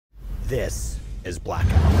This is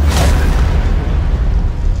Blackout.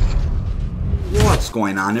 What's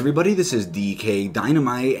going on, everybody? This is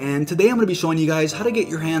dkdynamite, and today I'm going to be showing you guys how to get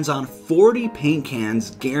your hands on 40 paint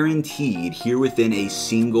cans guaranteed here within a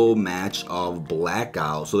single match of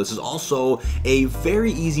Blackout. So this is also a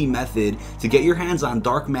very easy method to get your hands on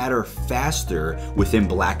dark matter faster within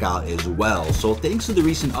Blackout as well. So thanks to the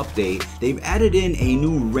recent update, they've added in a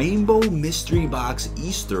new rainbow mystery box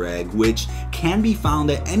Easter egg, which can be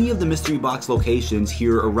found at any of the mystery box locations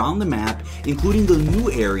here around the map, including the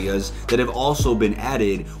new areas that have also been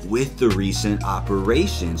added with the recent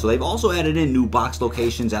operation. So they've also added in new box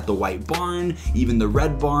locations at the White Barn, even the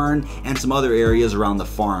Red Barn, and some other areas around the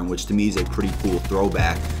farm, which to me is a pretty cool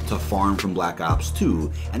throwback to Farm from Black Ops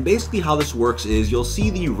 2. And basically how this works is you'll see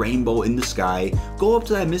the rainbow in the sky, go up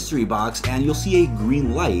to that mystery box, and you'll see a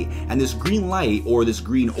green light. And this green light, or this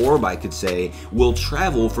green orb I could say, will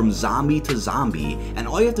travel from zombie to zombie. And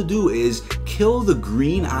all you have to do is kill the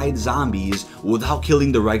green-eyed zombies without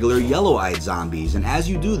killing the regular yellow-eyed zombies. And as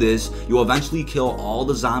you do this, you'll eventually kill all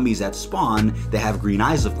the zombies that spawn. They have green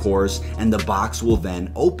eyes, of course, and the box will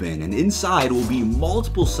then open. And inside will be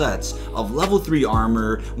multiple sets of level 3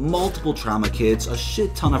 armor, multiple trauma kits, a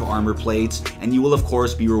shit ton of armor plates, and you will of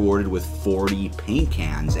course be rewarded with 40 paint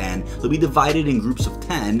cans. And they'll be divided in groups of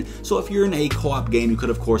 10, so if you're in a co-op game, you could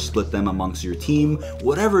of course split them amongst your team,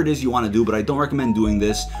 whatever it is you want to do, but I don't recommend doing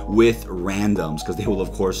this with randoms because they will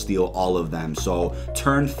of course steal all of them. So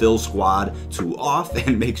turn fill squad to off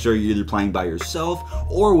and make sure you're either playing by yourself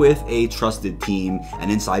or with a trusted team.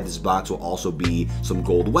 And inside this box will also be some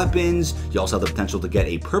gold weapons. You also have the potential to get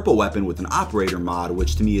a purple weapon with an operator mod,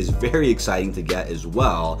 which to me is very exciting to get as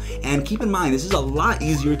well. And keep in mind, this is a lot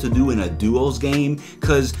easier to do in a duos game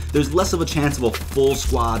because there's less of a chance of a full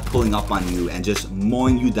squad pulling up on you and just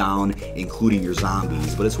mowing you down, including your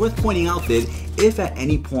zombies. But it's worth pointing out that if at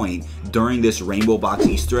any point during this rainbow box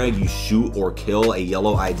Easter egg you shoot or kill a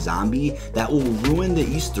yellow-eyed zombie, that will ruin the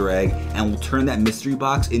Easter egg and will turn that mystery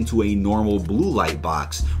box into a normal blue light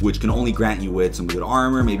box, which can only grant you with some good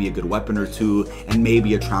armor, maybe a good weapon or two, and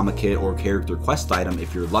maybe a trauma kit or character quest item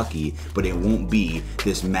if you're lucky, but it won't be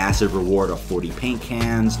this massive reward of 40 paint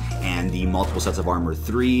cans and the multiple sets of armor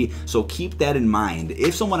 3. So keep that in mind.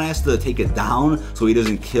 If someone has to take it down so he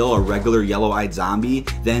doesn't kill a regular yellow-eyed zombie,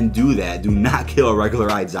 then do that. Do not kill a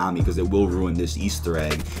regular-eyed zombie because it will ruin this Easter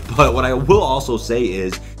egg. But what I will also say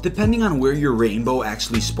is, depending on where your rainbow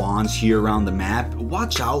actually spawns here around the map,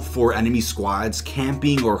 watch out for enemy squads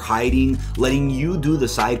camping or hiding, letting you do the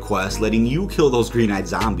side quest, letting you kill those green-eyed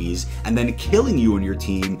zombies, and then killing you and your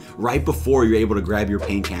team right before you're able to grab your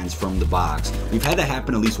paint cans from the box. We've had that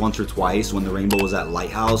happen at least once or twice when the rainbow was at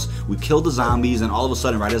Lighthouse. We killed the zombies, and all of a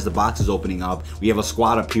sudden, right as the box is opening up, we have a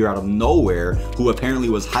squad appear out of nowhere who apparently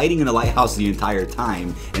was hiding in a lighthouse the entire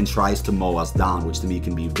time and tries to mow us down, which to me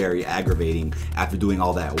can be very aggravating after doing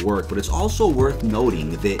all that work. But it's also worth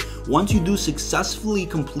noting that once you do successfully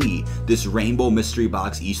complete this rainbow mystery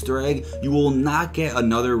box Easter egg, you will not get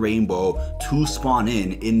another rainbow to spawn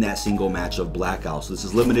in that single match of Blackout. So this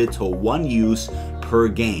is limited to one use per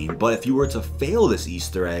game. But if you were to fail this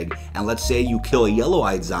Easter egg, and let's say you kill a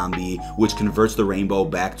yellow-eyed zombie, which converts the rainbow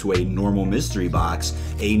back to a normal mystery box,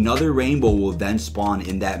 another rainbow will then spawn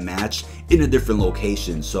in that match in a different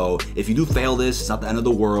location. So if you do fail this, it's not the end of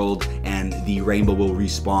the world, and the rainbow will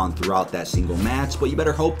respawn throughout that single match, but you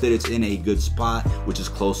better hope that it's in a good spot, which is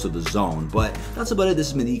close to the zone. But that's about it.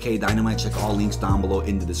 This has been dkdynamite. Check all links down below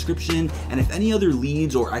in the description, and if any other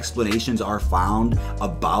leads or explanations are found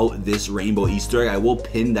about this rainbow Easter egg, I will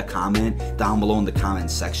pin the comment down below in the comment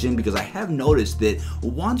section, because I have noticed that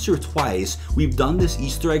once or twice we've done this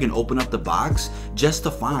Easter egg and open up the box just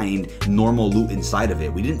to find normal loot inside of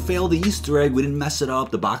it. We didn't fail the Easter egg, we didn't mess it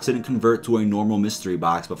up, the box didn't convert to a normal mystery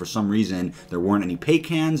box, but for some reason there weren't any paint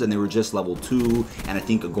cans and they were just level 2 and I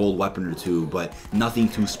think a gold weapon or 2, but nothing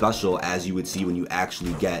too special as you would see when you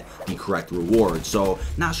actually get the correct reward. So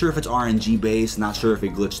not sure if it's RNG based, not sure if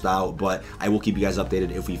it glitched out, but I will keep you guys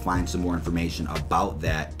updated if we find some more information about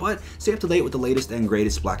that. But stay up to date with the latest and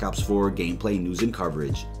greatest Black Ops 4 gameplay news and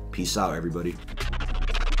coverage. Peace out, everybody.